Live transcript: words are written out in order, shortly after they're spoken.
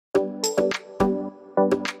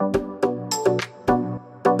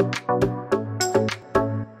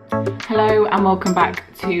and welcome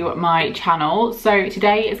back to my channel. So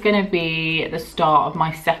today is going to be the start of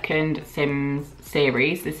my second Sims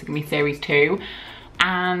series. This is going to be series 2,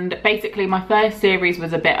 and basically my first series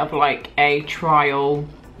was a bit of like a trial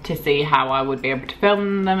to see how I would be able to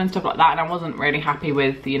film them and stuff like that, and I wasn't really happy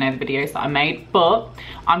with, you know, the videos that I made. But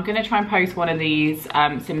I'm gonna try and post one of these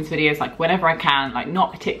Sims videos like whenever I can, like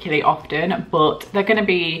not particularly often, but they're gonna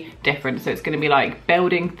be different. So it's gonna be like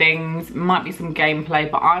building things, might be some gameplay,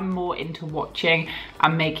 but I'm more into watching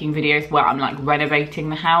and making videos where I'm like renovating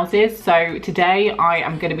the houses. So today I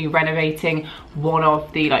am gonna be renovating one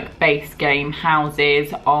of the like base game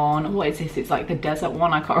houses on, what is this? It's like the desert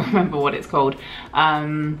one, I can't remember what it's called.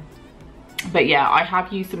 But yeah, I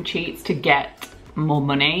have used some cheats to get more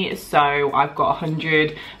money. So I've got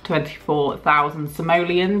 124,000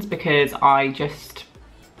 simoleons because I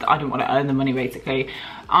don't want to earn the money basically.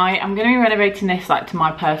 I am going to be renovating this like to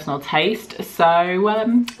my personal taste. So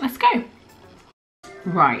let's go.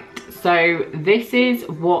 Right, so this is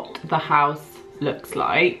what the house looks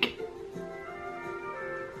like.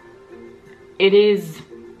 It is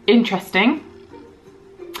interesting.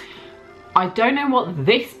 I don't know what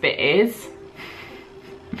this bit is.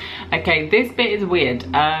 Okay, this bit is weird.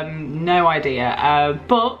 No idea,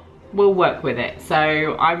 but we'll work with it.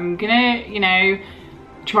 So I'm gonna, you know,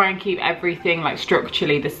 try and keep everything like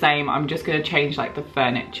structurally the same. I'm just gonna change like the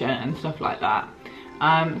furniture and stuff like that.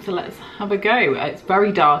 So let's have a go. It's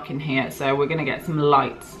very dark in here, so we're gonna get some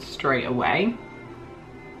lights straight away.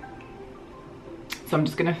 So I'm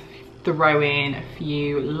just gonna throw in a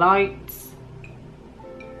few lights.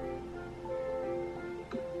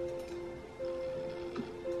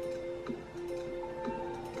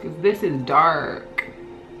 Because this is dark.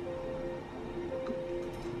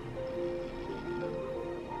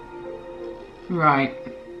 Right.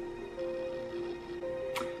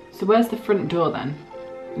 So where's the front door then?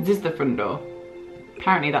 Is this the front door?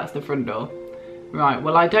 Apparently that's the front door. Right,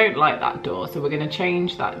 well I don't like that door, so we're going to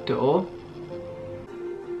change that door.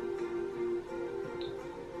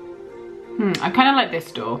 I kind of like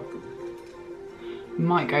this door.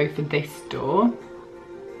 Might go for this door.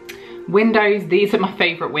 Windows, these are my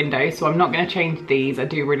favourite windows, so I'm not going to change these. I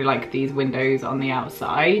do really like these windows on the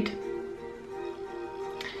outside.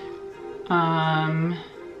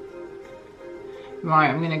 Right,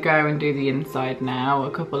 I'm going to go and do the inside now.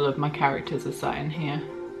 A couple of my characters are sat in here,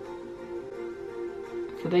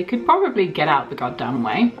 so they could probably get out the goddamn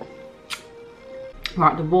way.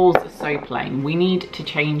 Right, the walls are so plain. We need to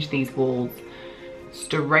change these walls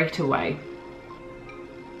straight away.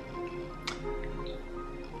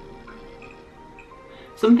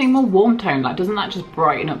 Something more warm tone, like doesn't that just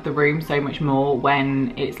brighten up the room so much more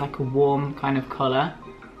when it's like a warm kind of colour?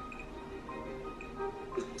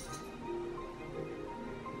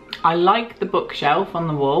 I like the bookshelf on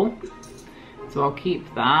the wall, so I'll keep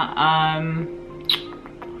that.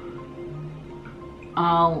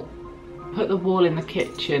 I'll put the wall in the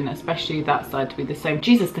kitchen, especially that side, to be the same.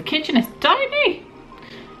 Jesus, the kitchen is tiny!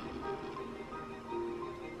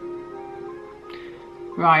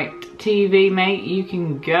 Right, TV mate, you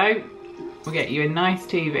can go. We'll get you a nice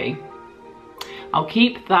TV. I'll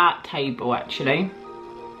keep that table actually.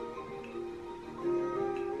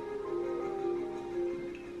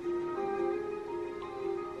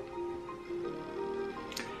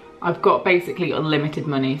 I've got basically unlimited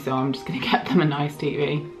money, so I'm just gonna get them a nice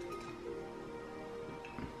TV.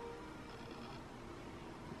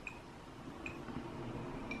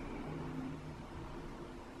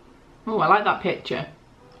 Oh, I like that picture.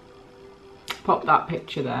 Pop that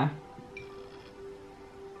picture there.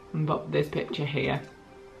 And pop this picture here.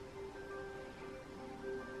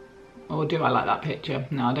 Or do I like that picture?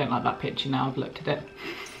 No, I don't like that picture now I've looked at it.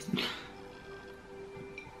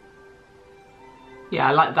 Yeah,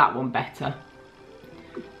 I like that one better.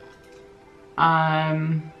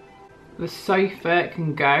 The sofa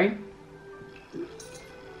can go.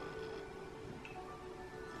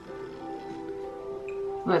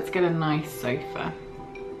 Let's get a nice sofa.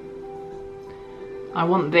 I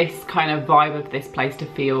want this kind of vibe of this place to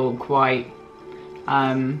feel quite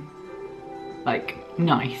like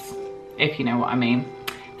nice, if you know what I mean.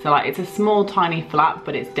 So like it's a small tiny flat,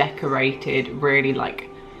 but it's decorated really like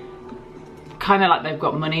kind of like they've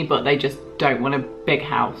got money but they just don't want a big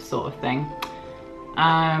house sort of thing.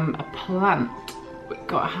 A plant, we've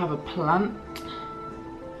got to have a plant.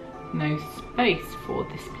 No space for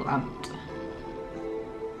this plant.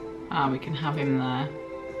 We can have him there.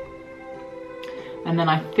 And then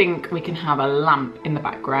I think we can have a lamp in the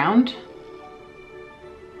background.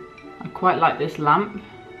 I quite like this lamp.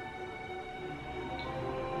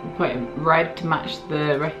 We'll put it red to match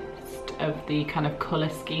the rest of the kind of colour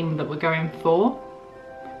scheme that we're going for,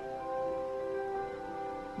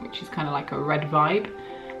 which is kind of like a red vibe.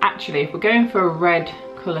 Actually, if we're going for a red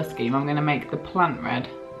colour scheme, I'm going to make the plant red,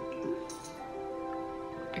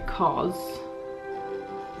 because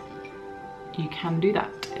you can do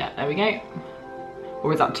that. Yeah, there we go.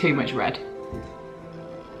 Or is that too much red?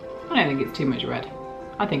 I don't think it's too much red.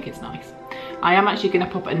 I think it's nice. I am actually going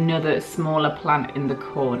to pop another smaller plant in the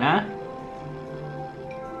corner.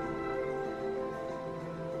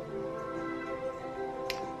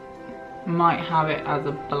 Might have it as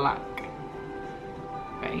a black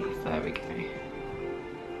base, there we go.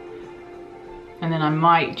 And then I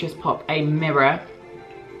might just pop a mirror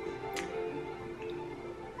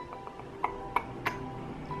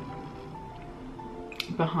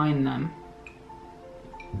behind them.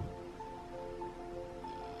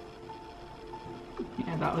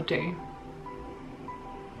 Yeah, that'll do.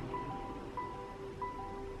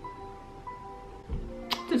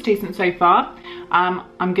 That's decent so far.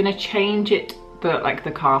 I'm gonna change it,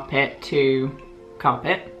 the carpet to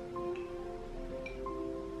carpet,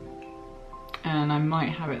 and I might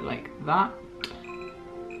have it like that.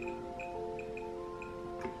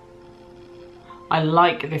 I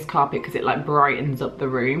like this carpet because it like brightens up the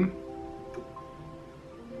room.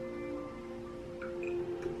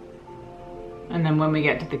 And then when we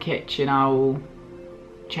get to the kitchen, I'll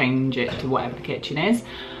change it to whatever the kitchen is.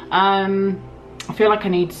 I feel like I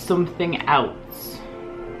need something else.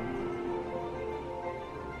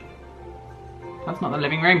 That's not the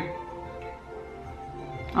living room.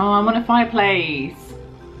 Oh, I want a fireplace.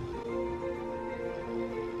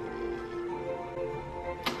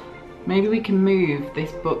 Maybe we can move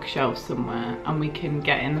this bookshelf somewhere and we can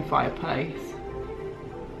get in the fireplace.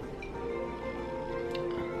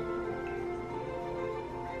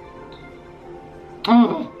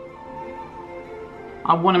 Oh,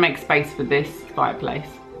 I want to make space for this fireplace.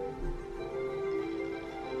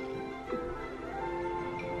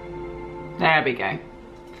 There we go.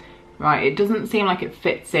 Right, it doesn't seem like it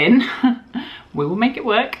fits in. We will make it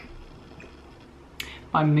work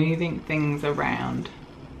by moving things around.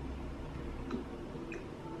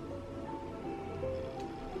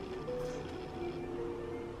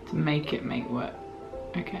 To make it work.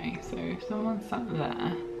 Okay, so if someone sat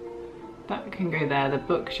there, that can go there, the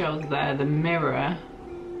bookshelf's there, the mirror,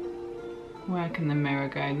 where can the mirror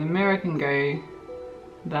go? The mirror can go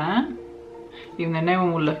there, even though no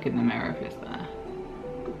one will look in the mirror if it's there.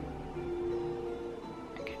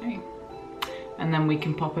 Okay, and then we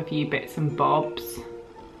can pop a few bits and bobs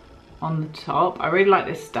on the top. I really like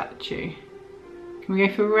this statue. Can we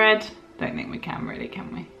go for red? Don't think we can really,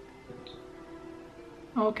 can we?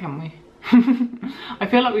 Or can we? I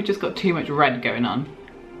feel like we've just got too much red going on.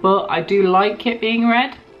 But I do like it being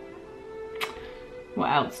red. What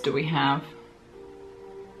else do we have?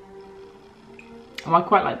 Oh, I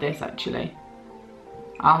quite like this actually.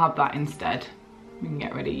 I'll have that instead. We can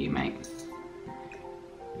get rid of you, mate.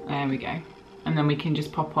 There we go. And then we can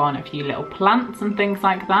just pop on a few little plants and things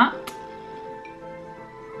like that.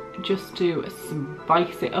 Just to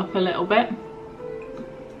spice it up a little bit.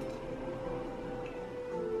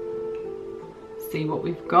 See what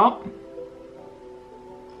we've got.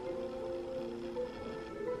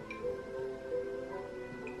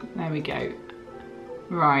 There we go.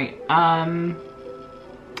 Right,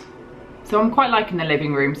 so I'm quite liking the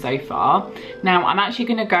living room so far. Now I'm actually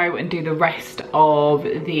gonna go and do the rest of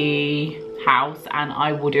the house, and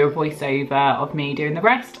I will do a voiceover of me doing the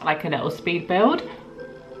rest, like a little speed build.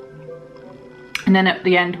 And then at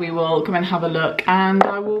the end we will come and have a look, and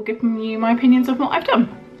I will give you my opinions of what I've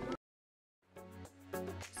done.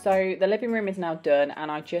 So the living room is now done, and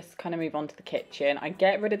I just kind of move on to the kitchen. I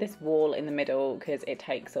get rid of this wall in the middle because it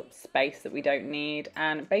takes up space that we don't need,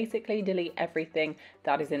 and basically delete everything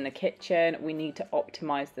that is in the kitchen. We need to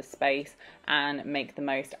optimize the space and make the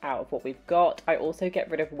most out of what we've got. I also get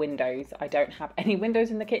rid of windows. I don't have any windows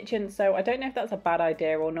in the kitchen, so I don't know if that's a bad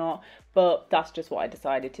idea or not, but that's just what I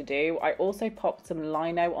decided to do. I also popped some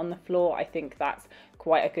lino on the floor. I think that's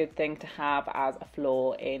quite a good thing to have as a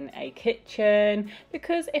floor in a kitchen,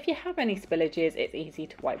 because if you have any spillages, it's easy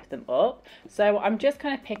to wipe them up. So I'm just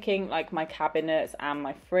kind of picking like my cabinets and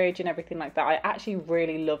my fridge and everything like that. I actually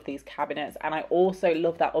really love these cabinets, and I also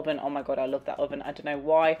love that oven. Oh my god, I love that oven. I don't know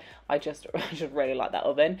why, I just really like that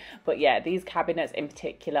oven. But yeah, these cabinets in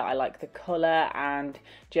particular, I like the colour and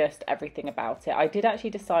just everything about it. I did actually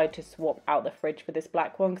decide to swap out the fridge for this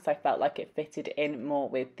black one because I felt like it fitted in more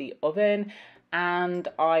with the oven. and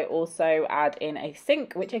I also add in a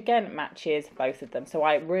sink, which again matches both of them. So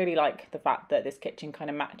I really like the fact that this kitchen kind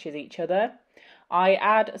of matches each other. I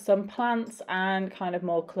add some plants and kind of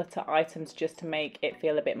more clutter items just to make it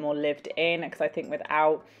feel a bit more lived in, because I think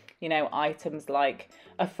without, you know, items like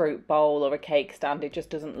a fruit bowl or a cake stand, it just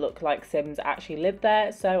doesn't look like Sims actually live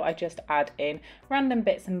there. So I just add in random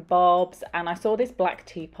bits and bobs, and I saw this black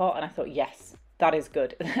teapot and I thought, yes, that is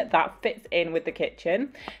good. That fits in with the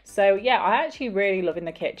kitchen. So yeah, I actually really love in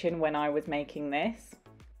the kitchen when I was making this.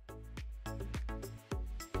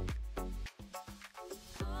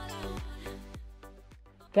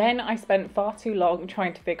 Then I spent far too long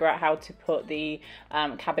trying to figure out how to put the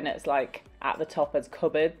cabinets like at the top as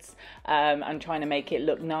cupboards, and trying to make it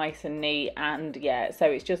look nice and neat. And yeah, so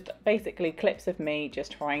it's just basically clips of me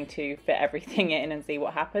just trying to fit everything in and see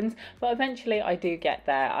what happens. But eventually I do get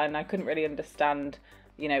there, and I couldn't really understand,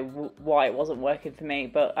 you know, why it wasn't working for me,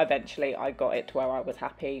 but eventually I got it to where I was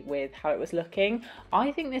happy with how it was looking.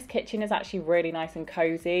 I think this kitchen is actually really nice and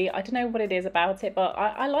cozy. I don't know what it is about it, but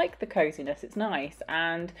I like the coziness. It's nice,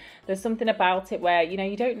 and there's something about it where, you know,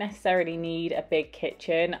 you don't necessarily need a big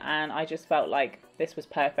kitchen, and I just felt like this was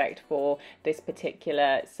perfect for this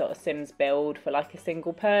particular sort of Sims build for like a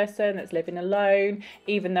single person that's living alone,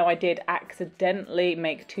 even though I did accidentally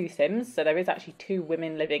make 2 Sims, so there is actually 2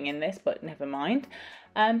 women living in this, but never mind.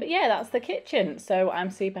 But yeah, that's the kitchen, so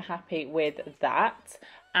I'm super happy with that.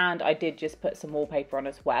 And I did just put some wallpaper on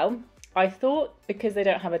as well. I thought because they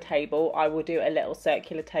don't have a table, I will do a little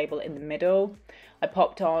circular table in the middle. I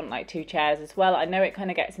popped on like 2 chairs as well. I know it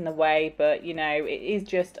kind of gets in the way, but you know, it is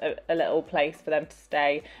just a little place for them to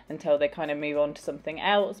stay until they kind of move on to something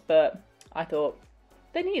else. But I thought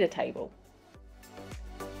they need a table.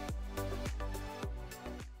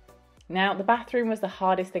 Now, the bathroom was the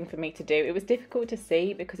hardest thing for me to do. It was difficult to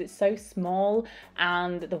see because it's so small,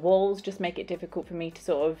 and the walls just make it difficult for me to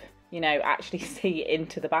sort of, you know, actually see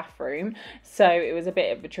into the bathroom. So it was a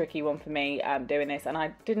bit of a tricky one for me doing this, and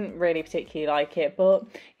I didn't really particularly like it, but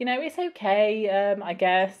you know, it's okay. I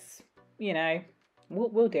guess, you know,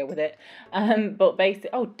 we'll deal with it. But basically,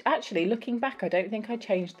 oh, actually looking back, I don't think I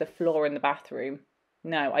changed the floor in the bathroom.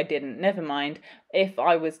 No, I didn't. Never mind. If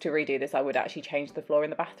I was to redo this, I would actually change the floor in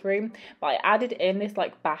the bathroom. But I added in this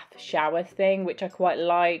like bath shower thing, which I quite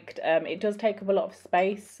liked. It does take up a lot of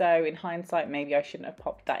space, so in hindsight, maybe I shouldn't have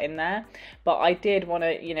popped that in there. But I did want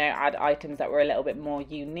to, you know, add items that were a little bit more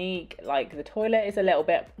unique. Like the toilet is a little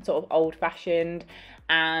bit sort of old-fashioned.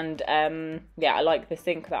 And yeah, I like the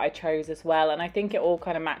sink that I chose as well, and I think it all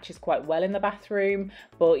kind of matches quite well in the bathroom.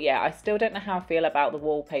 But yeah, I still don't know how I feel about the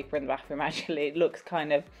wallpaper in the bathroom. Actually, it looks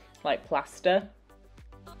kind of like plaster.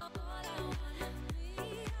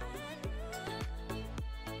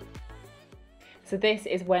 So this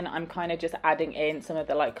is when I'm kind of just adding in some of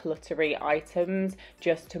the like cluttery items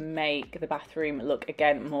just to make the bathroom look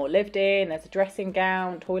again more lived in. There's a dressing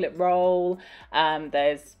gown, toilet roll,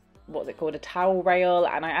 there's what's it called, a towel rail,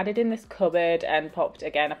 and I added in this cupboard and popped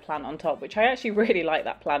again a plant on top, which I actually really like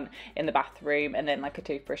that plant in the bathroom, and then like a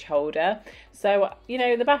toothbrush holder. So you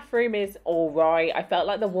know, the bathroom is all right. I felt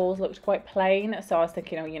like the walls looked quite plain, so I was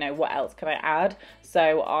thinking, oh, you know, what else can I add?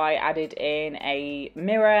 So I added in a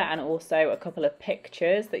mirror and also a couple of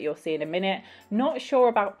pictures that you'll see in a minute. Not sure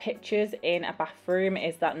about pictures in a bathroom.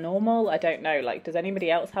 Is that normal? I don't know. Like, does anybody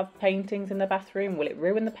else have paintings in the bathroom? Will it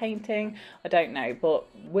ruin the painting? I don't know, but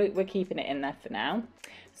we're keeping it in there for now.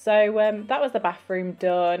 So that was the bathroom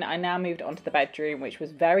done. I now moved on to the bedroom, which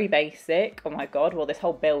was very basic. Oh my god, well, this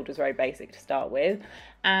whole build was very basic to start with.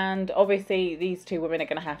 And obviously these 2 women are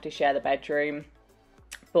going to have to share the bedroom,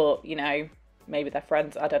 but you know, maybe they're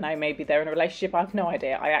friends, I don't know, maybe they're in a relationship, I have no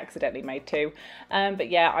idea. I accidentally made 2. But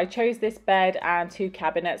yeah, I chose this bed and 2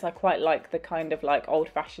 cabinets. I quite like the kind of like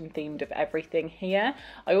old-fashioned themed of everything here.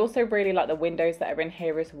 I also really like the windows that are in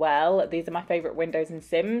here as well. These are my favourite windows in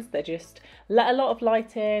Sims. They just let a lot of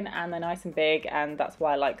light in and they're nice and big, and that's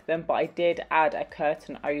why I like them. But I did add a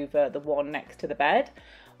curtain over the one next to the bed.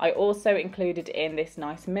 I also included in this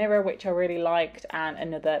nice mirror, which I really liked, and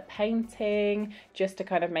another painting just to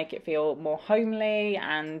kind of make it feel more homely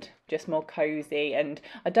and just more cozy. And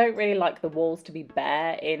I don't really like the walls to be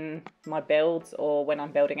bare in my builds or when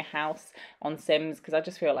I'm building a house on Sims, because I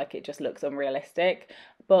just feel like it just looks unrealistic.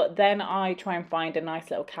 But then I try and find a nice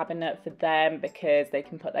little cabinet for them because they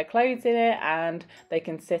can put their clothes in it and they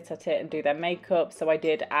can sit at it and do their makeup. So I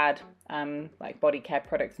did add like body care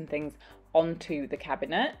products and things onto the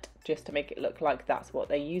cabinet just to make it look like that's what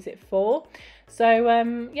they use it for.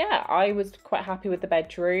 So yeah, I was quite happy with the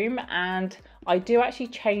bedroom, and I do actually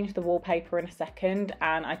change the wallpaper in a second,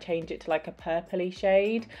 and I change it to like a purpley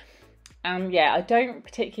shade. Yeah, I don't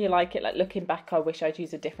particularly like it. Like, looking back, I wish I'd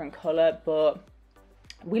used a different colour, but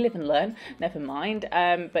we live and learn, never mind.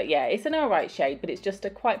 But yeah, it's an alright shade, but it's just a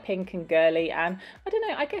quite pink and girly, and I don't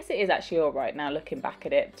know, I guess it is actually alright now looking back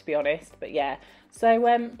at it, to be honest. But yeah,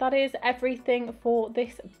 so that is everything for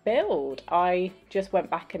this build. I just went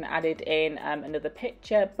back and added in another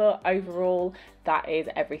picture, but overall that is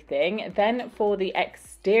everything. Then for the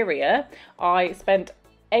exterior, I spent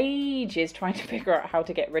ages trying to figure out how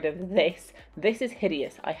to get rid of this. This is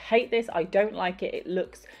hideous. I hate this. I don't like it. It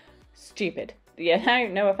looks stupid. Yeah,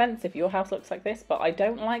 no offense if your house looks like this, but I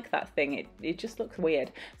don't like that thing. It just looks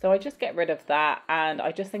weird. So I just get rid of that, and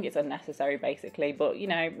I just think it's unnecessary basically. But you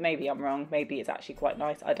know, maybe I'm wrong. Maybe it's actually quite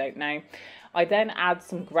nice. I don't know. I then add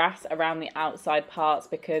some grass around the outside parts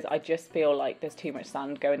because I just feel like there's too much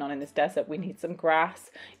sand going on in this desert. We need some grass.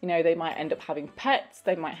 You know, they might end up having pets.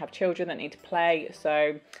 They might have children that need to play.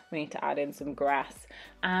 So we need to add in some grass.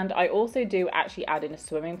 And I also do actually add in a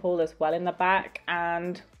swimming pool as well in the back.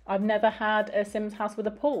 And I've never had a Sims house with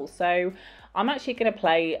a pool, so I'm actually going to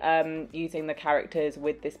play using the characters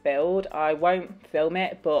with this build. I won't film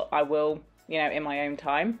it, but I will, you know, in my own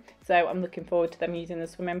time. So I'm looking forward to them using the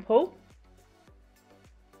swimming pool.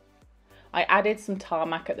 I added some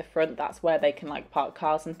tarmac at the front. That's where they can like park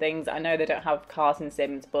cars and things. I know they don't have cars in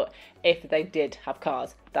Sims, but if they did have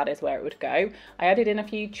cars, that is where it would go. I added in a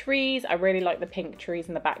few trees. I really like the pink trees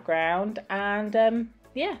in the background, and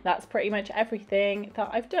yeah, that's pretty much everything that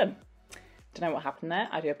I've done. Don't know what happened there.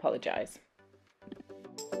 I do apologise.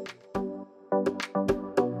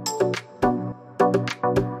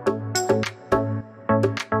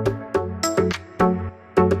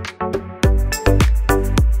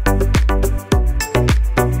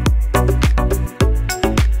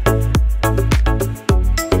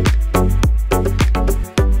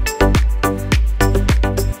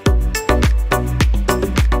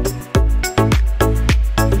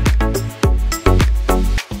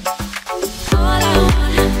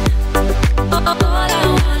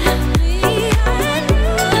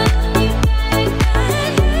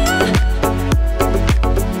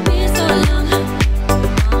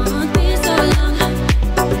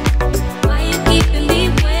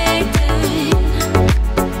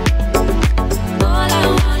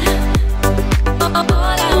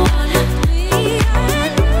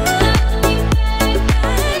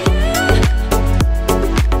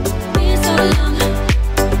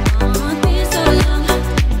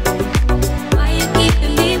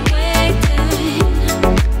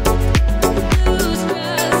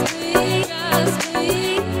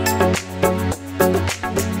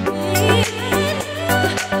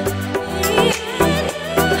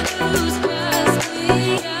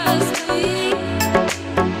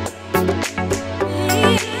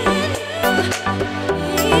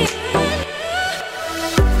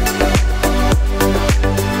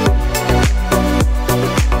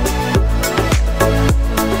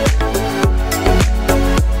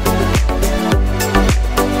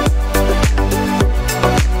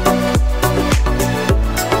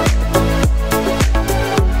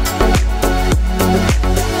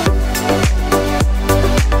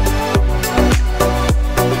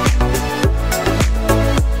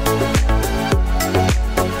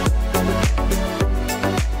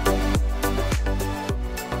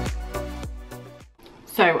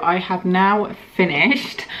 So I have now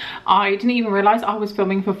finished. I didn't even realise I was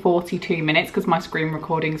filming for 42 minutes because my screen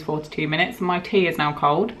recording is 42 minutes. My tea is now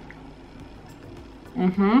cold.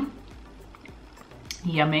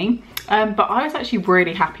 Yummy. But I was actually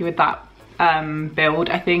really happy with that build.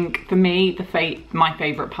 I think for me, my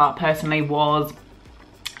favourite part personally was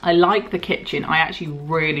I like the kitchen. I actually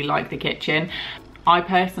really like the kitchen. I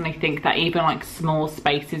personally think that even like small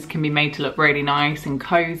spaces can be made to look really nice and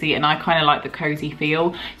cozy, and I kind of like the cozy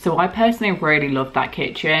feel. So I personally really love that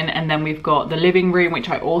kitchen. And then we've got the living room, which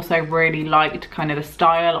I also really liked, kind of the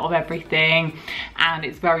style of everything, and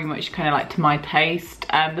it's very much kind of like to my taste.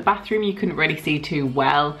 The bathroom you couldn't really see too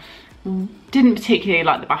well. Didn't particularly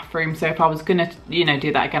like the bathroom, so if I was gonna, you know,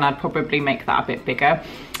 do that again, I'd probably make that a bit bigger.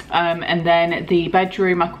 And then the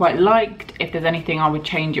bedroom I quite liked. If there's anything I would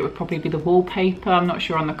change, it would probably be the wallpaper. I'm not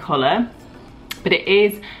sure on the colour, but it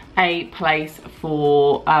is a place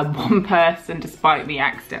for one person, despite me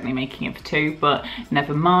accidentally making it for two, but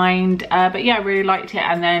never mind. But yeah, I really liked it.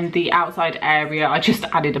 And then the outside area, I just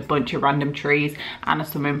added a bunch of random trees and a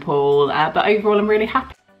swimming pool, but overall I'm really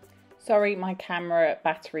happy. Sorry, my camera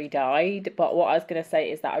battery died, but what I was going to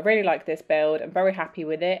say is that I really like this build. I'm very happy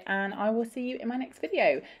with it, and I will see you in my next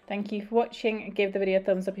video. Thank you for watching. Give the video a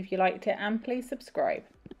thumbs up if you liked it, and please subscribe.